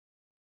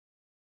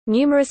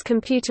Numerous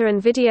computer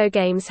and video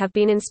games have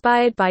been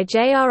inspired by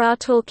J.R.R.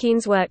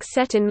 Tolkien's works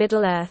set in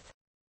Middle-earth.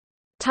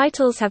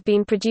 Titles have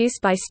been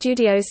produced by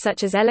studios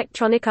such as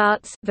Electronic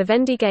Arts,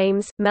 Vivendi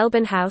Games,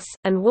 Melbourne House,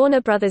 and Warner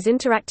Brothers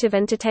Interactive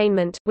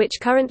Entertainment, which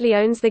currently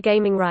owns the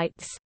gaming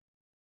rights.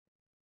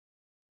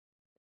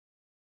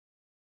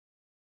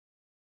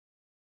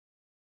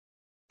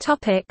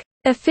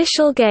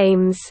 Official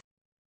games.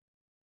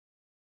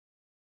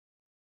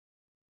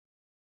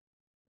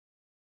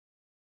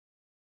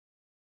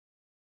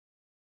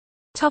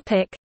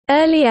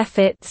 Early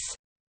efforts.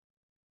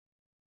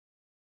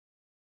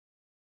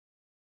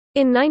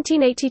 In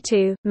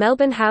 1982,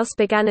 Melbourne House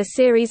began a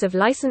series of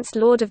licensed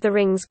Lord of the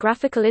Rings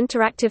graphical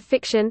interactive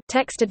fiction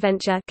text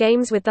adventure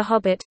games with The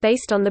Hobbit,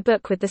 based on the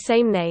book with the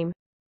same name.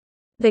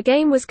 The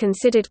game was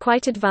considered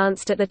quite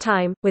advanced at the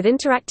time, with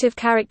interactive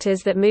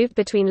characters that moved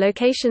between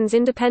locations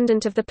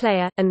independent of the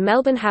player, and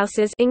Melbourne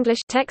House's English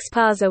text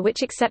parser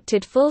which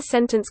accepted full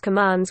sentence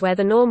commands where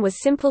the norm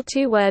was simple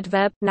two-word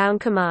verb-noun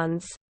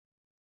commands.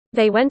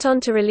 They went on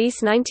to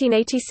release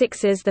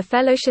 1986's The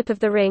Fellowship of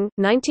the Ring,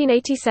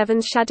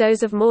 1987's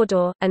Shadows of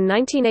Mordor, and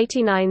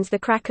 1989's The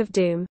Crack of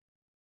Doom.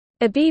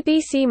 A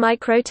BBC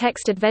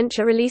micro-text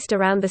adventure released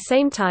around the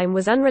same time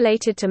was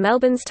unrelated to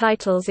Melbourne's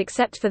titles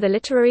except for the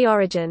literary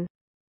origin.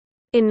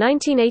 In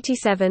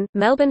 1987,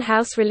 Melbourne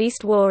House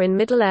released War in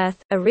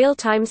Middle-earth, a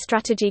real-time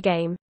strategy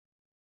game.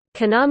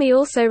 Konami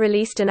also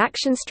released an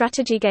action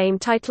strategy game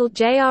titled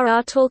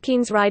J.R.R.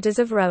 Tolkien's Riders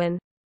of Rohan.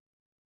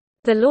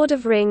 The Lord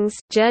of Rings,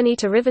 Journey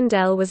to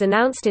Rivendell was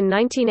announced in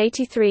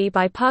 1983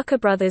 by Parker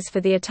Brothers for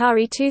the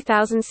Atari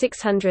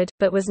 2600,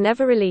 but was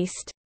never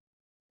released.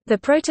 The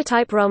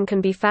prototype ROM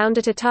can be found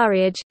at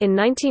AtariAge. In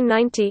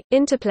 1990,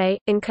 Interplay,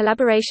 in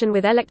collaboration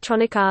with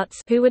Electronic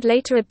Arts, who would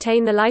later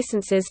obtain the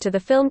licenses to the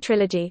film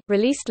trilogy,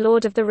 released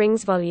Lord of the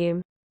Rings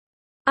Volume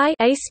I,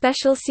 a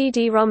special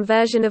CD-ROM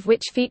version of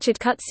which featured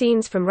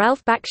cutscenes from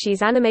Ralph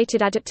Bakshi's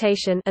animated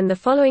adaptation, and the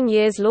following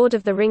year's Lord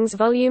of the Rings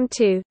Volume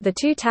 2, The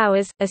Two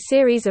Towers, a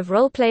series of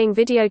role-playing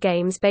video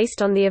games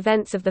based on the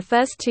events of the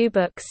first two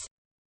books.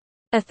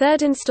 A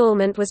third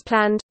installment was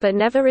planned, but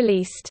never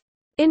released.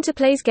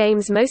 Interplay's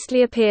games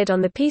mostly appeared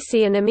on the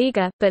PC and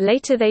Amiga, but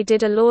later they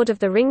did a Lord of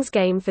the Rings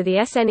game for the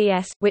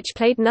SNES, which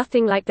played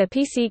nothing like their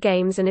PC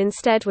games and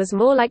instead was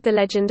more like The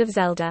Legend of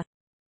Zelda.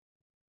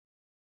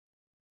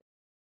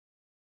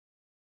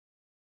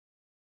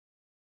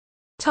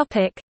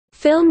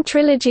 Film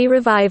trilogy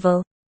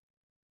revival.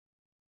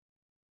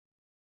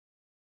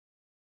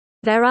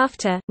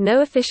 Thereafter,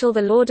 no official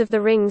The Lord of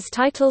the Rings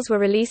titles were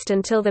released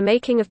until the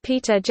making of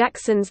Peter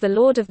Jackson's The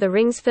Lord of the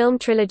Rings film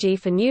trilogy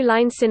for New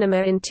Line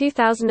Cinema in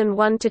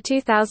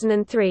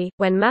 2001–2003,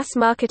 when mass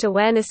market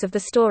awareness of the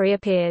story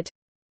appeared.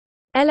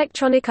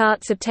 Electronic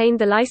Arts obtained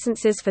the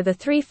licenses for the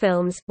three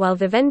films, while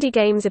Vivendi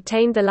Games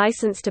obtained the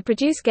license to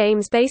produce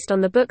games based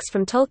on the books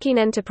from Tolkien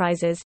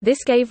Enterprises.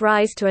 This gave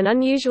rise to an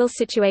unusual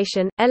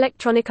situation.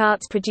 Electronic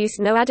Arts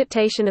produced no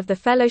adaptation of The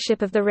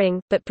Fellowship of the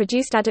Ring, but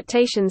produced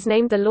adaptations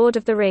named The Lord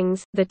of the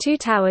Rings, The Two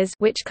Towers,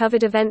 which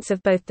covered events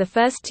of both the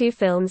first two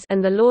films,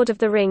 and The Lord of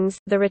the Rings,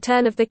 The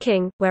Return of the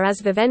King,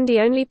 whereas Vivendi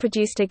only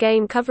produced a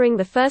game covering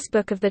the first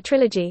book of the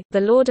trilogy,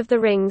 The Lord of the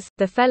Rings,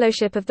 The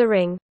Fellowship of the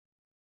Ring.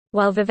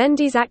 While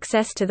Vivendi's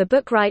access to the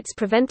book rights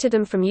prevented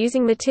them from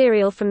using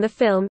material from the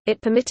film, it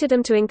permitted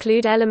them to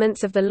include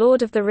elements of The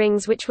Lord of the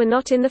Rings which were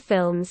not in the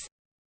films.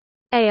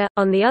 EA,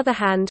 on the other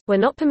hand, were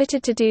not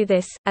permitted to do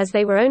this, as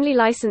they were only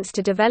licensed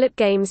to develop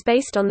games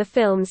based on the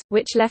films,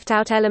 which left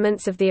out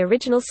elements of the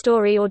original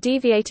story or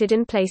deviated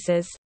in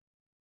places.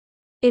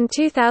 In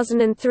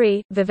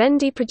 2003,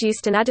 Vivendi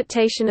produced an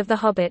adaptation of The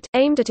Hobbit,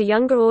 aimed at a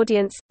younger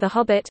audience, The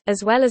Hobbit,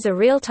 as well as a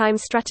real-time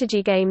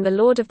strategy game The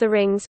Lord of the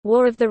Rings,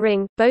 War of the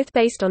Ring, both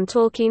based on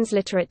Tolkien's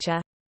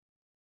literature.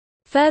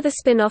 Further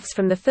spin-offs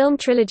from the film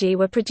trilogy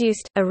were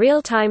produced, a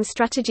real-time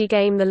strategy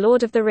game The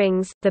Lord of the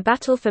Rings, The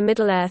Battle for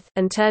Middle-earth,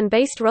 and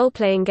turn-based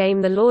role-playing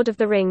game The Lord of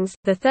the Rings,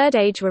 The Third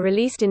Age were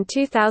released in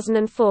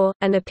 2004,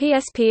 and a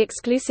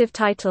PSP-exclusive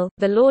title,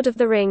 The Lord of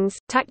the Rings,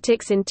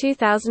 Tactics in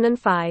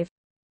 2005.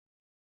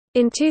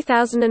 In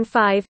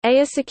 2005,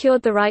 EA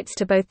secured the rights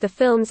to both the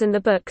films and the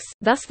books,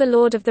 thus The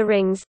Lord of the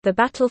Rings, The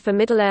Battle for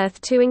Middle-earth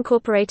 2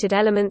 incorporated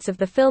elements of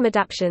the film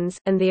adaptations,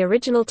 and the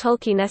original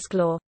Tolkien-esque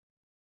lore.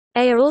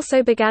 EA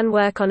also began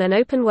work on an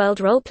open-world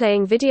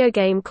role-playing video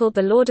game called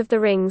The Lord of the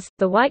Rings,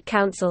 The White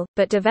Council,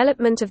 but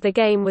development of the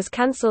game was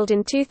cancelled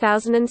in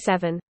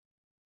 2007.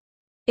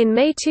 In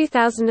May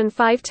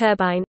 2005,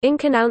 Turbine,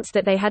 Inc. announced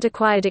that they had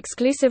acquired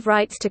exclusive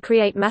rights to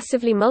create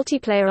massively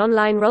multiplayer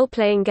online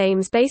role-playing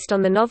games based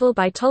on the novel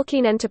by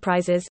Tolkien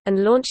Enterprises,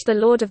 and launched The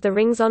Lord of the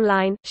Rings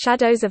Online,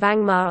 Shadows of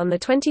Angmar on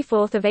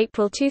 24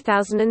 April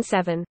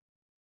 2007.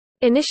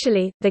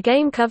 Initially, the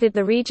game covered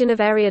the region of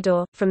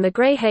Eriador, from the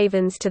Grey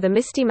Havens to the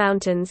Misty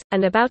Mountains,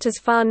 and about as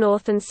far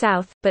north and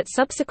south, but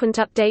subsequent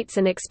updates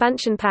and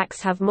expansion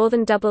packs have more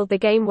than doubled the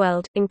game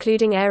world,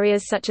 including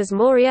areas such as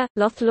Moria,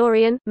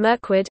 Lothlorien,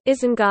 Mirkwood,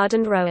 Isengard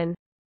and Rohan.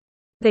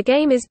 The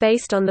game is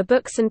based on the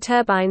books, and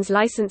Turbine's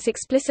license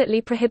explicitly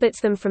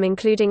prohibits them from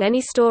including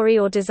any story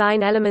or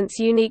design elements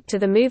unique to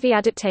the movie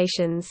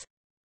adaptations.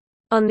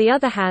 On the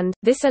other hand,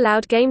 this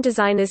allowed game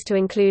designers to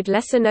include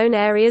lesser-known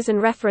areas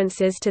and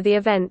references to the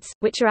events,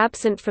 which are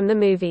absent from the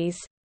movies.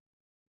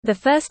 The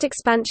first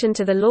expansion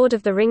to The Lord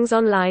of the Rings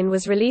Online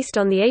was released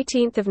on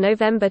 18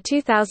 November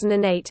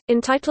 2008,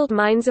 entitled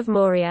Mines of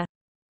Moria.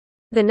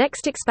 The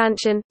next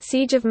expansion,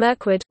 Siege of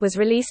Mirkwood, was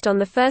released on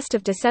 1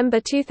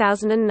 December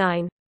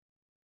 2009.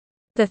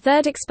 The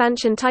third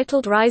expansion,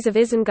 titled Rise of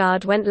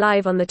Isengard, went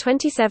live on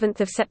 27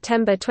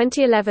 September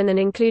 2011 and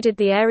included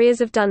the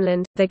areas of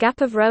Dunland, the Gap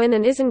of Rohan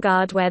and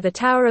Isengard, where the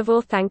Tower of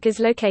Orthanc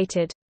is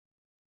located.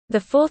 The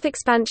fourth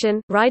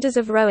expansion, Riders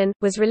of Rohan,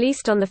 was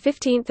released on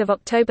 15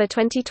 October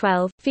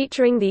 2012,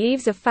 featuring the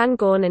Eves of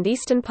Fangorn and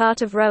eastern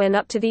part of Rohan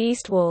up to the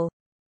East Wall.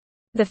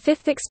 The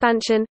fifth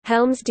expansion,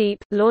 Helm's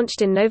Deep,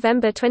 launched in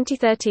November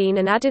 2013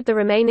 and added the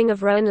remaining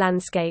of Rohan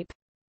landscape.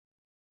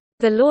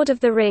 The Lord of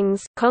the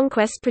Rings,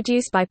 Conquest,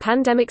 produced by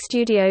Pandemic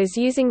Studios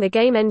using the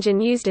game engine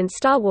used in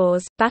Star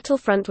Wars,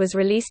 Battlefront, was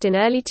released in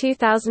early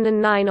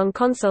 2009 on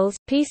consoles,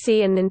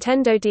 PC and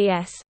Nintendo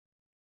DS.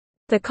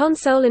 The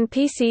console and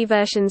PC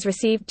versions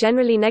received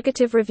generally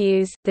negative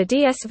reviews, the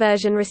DS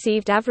version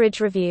received average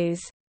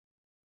reviews.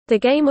 The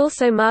game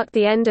also marked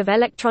the end of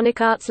Electronic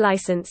Arts'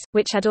 license,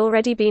 which had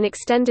already been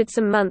extended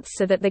some months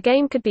so that the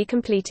game could be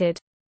completed.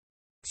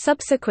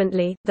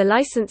 Subsequently, the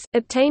license,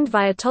 obtained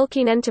via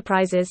Tolkien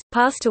Enterprises,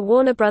 passed to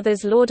Warner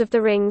Bros. Lord of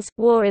the Rings,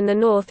 War in the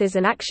North is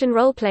an action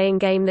role-playing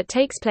game that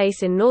takes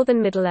place in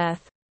northern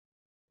Middle-earth.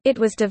 It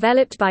was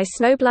developed by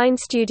Snowblind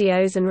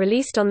Studios and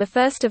released on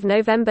 1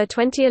 November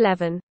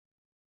 2011.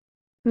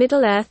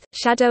 Middle-earth,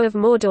 Shadow of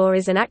Mordor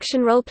is an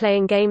action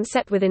role-playing game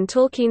set within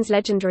Tolkien's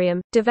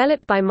Legendarium,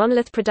 developed by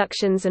Monolith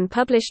Productions and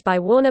published by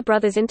Warner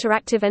Bros.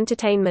 Interactive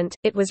Entertainment.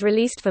 It was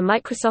released for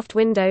Microsoft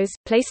Windows,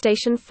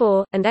 PlayStation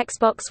 4, and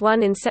Xbox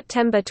One in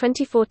September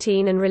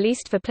 2014 and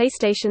released for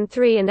PlayStation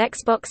 3 and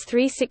Xbox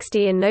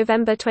 360 in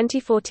November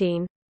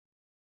 2014.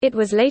 It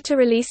was later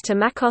released to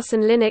macOS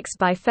and Linux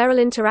by Feral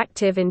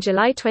Interactive in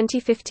July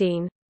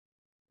 2015.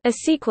 A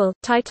sequel,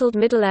 titled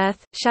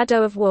Middle-earth,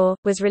 Shadow of War,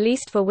 was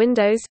released for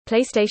Windows,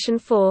 PlayStation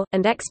 4,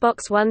 and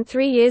Xbox One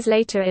 3 years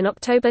later in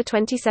October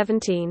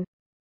 2017.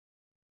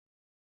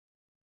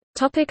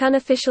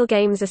 Unofficial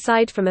games.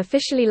 Aside from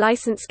officially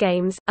licensed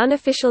games,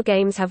 unofficial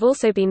games have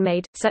also been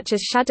made, such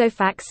as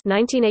Shadowfax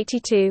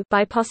 1982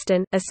 by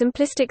Poston, a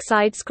simplistic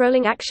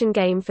side-scrolling action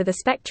game for the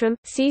Spectrum,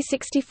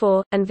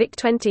 C64, and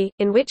VIC-20,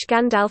 in which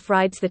Gandalf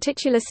rides the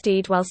titular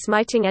steed while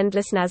smiting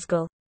endless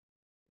Nazgul.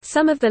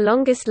 Some of the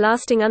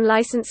longest-lasting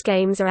unlicensed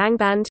games are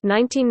Angband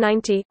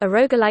 1990, a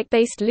roguelike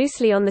based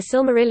loosely on the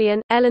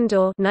Silmarillion,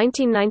 Elendor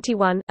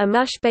 1991, a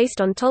mush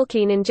based on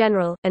Tolkien in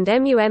general, and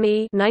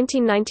MUME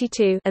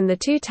 1992, and The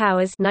Two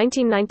Towers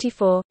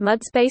 1994,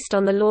 MUDs based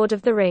on The Lord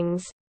of the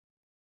Rings.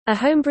 A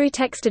homebrew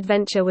text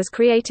adventure was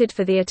created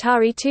for the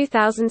Atari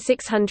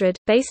 2600,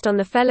 based on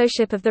The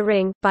Fellowship of the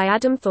Ring, by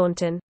Adam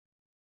Thornton.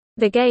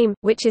 The game,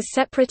 which is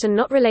separate and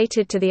not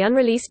related to the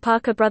unreleased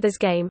Parker Brothers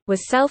game,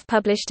 was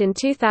self-published in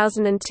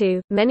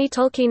 2002. Many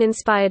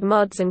Tolkien-inspired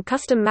mods and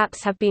custom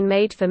maps have been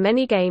made for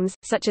many games,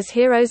 such as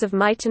Heroes of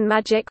Might and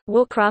Magic,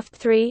 Warcraft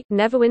 3,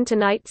 Neverwinter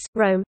Nights,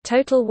 Rome,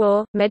 Total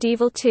War,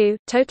 Medieval 2,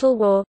 Total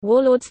War,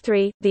 Warlords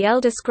 3, The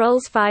Elder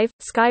Scrolls V,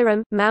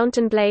 Skyrim, Mount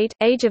and Blade,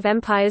 Age of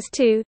Empires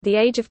 2, The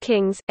Age of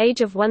Kings,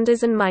 Age of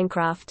Wonders and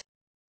Minecraft.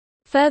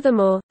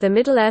 Furthermore, the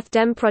Middle-earth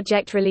DEM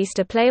project released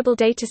a playable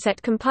dataset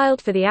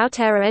compiled for the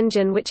Outera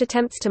engine which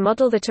attempts to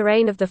model the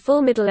terrain of the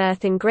full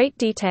Middle-earth in great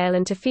detail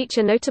and to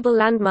feature notable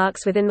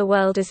landmarks within the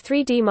world as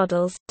 3D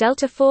models.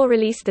 Delta 4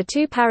 released the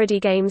two parody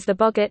games The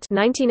Boggart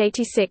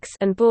 (1986)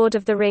 and Board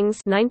of the Rings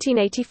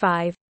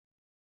 (1985).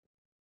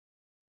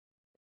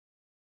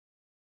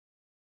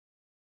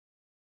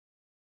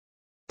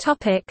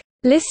 Topic: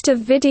 List of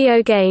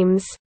video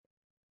games.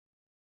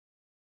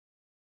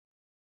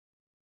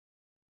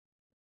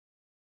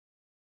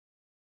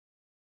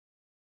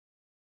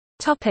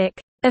 Topic: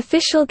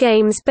 Official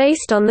games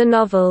based on the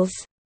novels.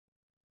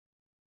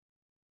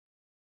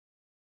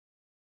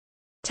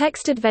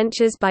 Text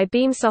adventures by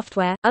Beam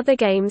Software. Other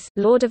games: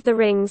 Lord of the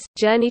Rings,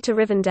 Journey to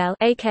Rivendell,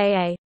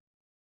 aka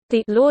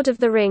The Lord of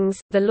the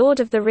Rings. The Lord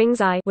of the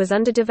Rings I was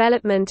under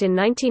development in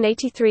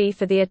 1983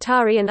 for the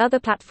Atari and other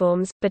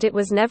platforms, but it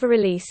was never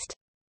released.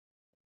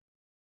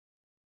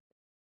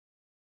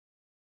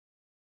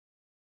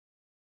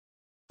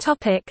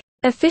 Topic: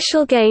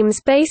 Official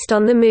games based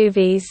on the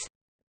movies.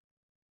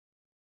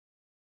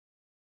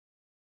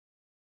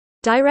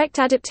 Direct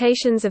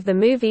adaptations of the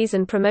movies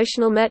and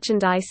promotional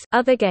merchandise,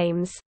 other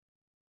games.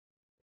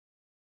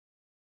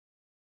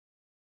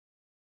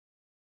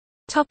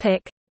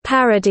 Topic: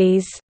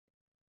 Parodies.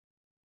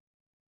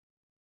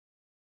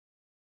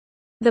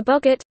 The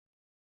Boggart,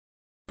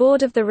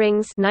 Board of the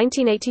Rings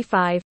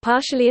 1985,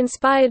 partially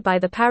inspired by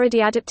the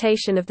parody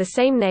adaptation of the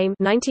same name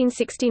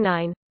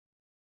 1969.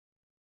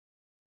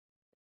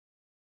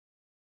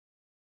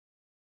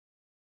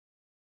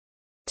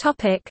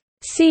 Topic: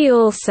 See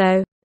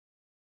also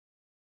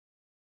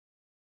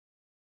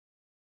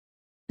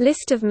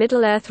List of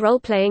Middle-earth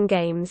role-playing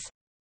games.